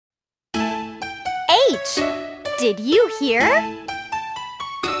H. Did you hear?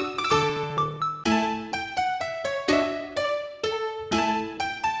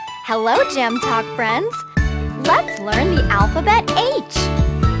 Hello, Gem Talk friends. Let's learn the alphabet H.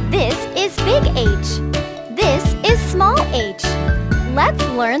 This is big H. This is small h. Let's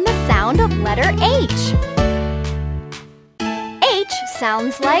learn the sound of letter H. H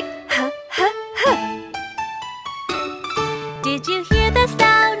sounds like h, h, h. Did you hear the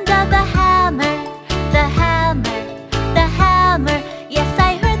sound of the hammer? The hammer, the hammer. Yes,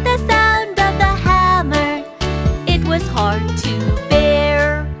 I heard the sound of the hammer. It was hard to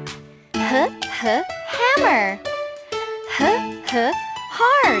bear. H, h, hammer. H, h,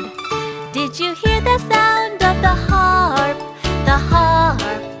 hard. Did you hear the sound of the harp? The harp,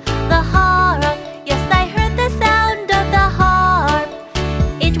 the harp. Yes, I heard the sound of the harp.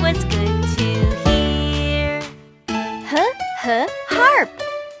 It was good to hear. H, h, harp.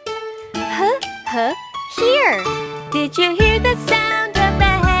 H, h, here. Did you hear the sound of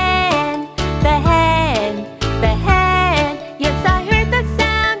the hand? The hand, the hand. Yes, I heard the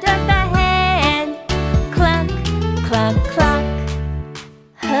sound of the hand. Cluck, cluck, cluck.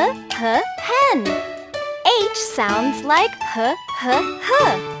 H, h, hen. H sounds like h, h,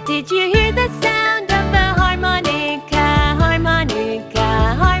 h. Did you hear the sound of the harmonica? Harmonica,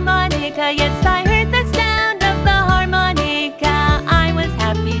 harmonica. Yes, I heard the sound of the harmonica. I was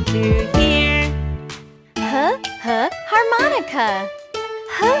happy to hear. H, h, harmonica.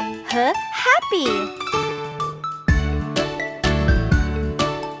 H, h, happy.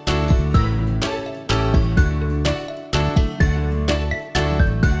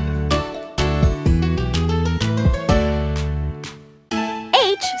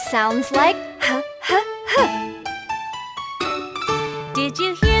 H sounds like h, h, h. Did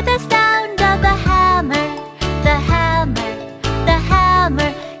you hear the sound of the hammer? The hammer, the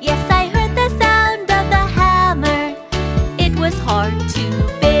hammer. Yes, I heard the sound of the hammer. It was hard to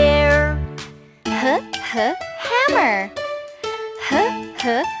bear. H, h, hammer. H,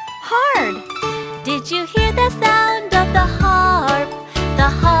 h, hard. Did you hear the sound of the harp? The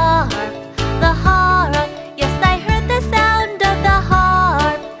harp, the harp. Yes, I heard the sound of the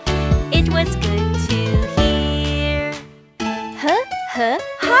harp. It was good to hear. H, h,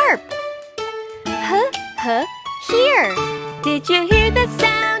 harp. H, h, here. Did you hear the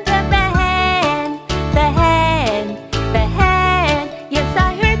sound of the hand? The hand, the hand. Yes,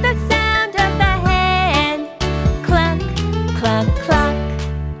 I heard the sound of the hand. Cluck, cluck, cluck.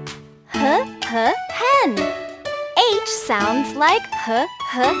 H, h, hen. H sounds like h,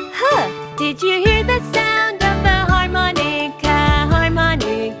 h, h. Did you hear the sound of the harmonica?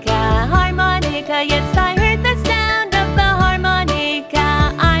 Harmonica, harmonica. Yes, I heard the sound of the harmonica.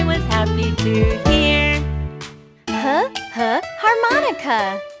 I was happy to hear. H, h,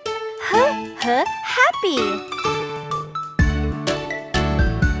 harmonica. H, h, happy.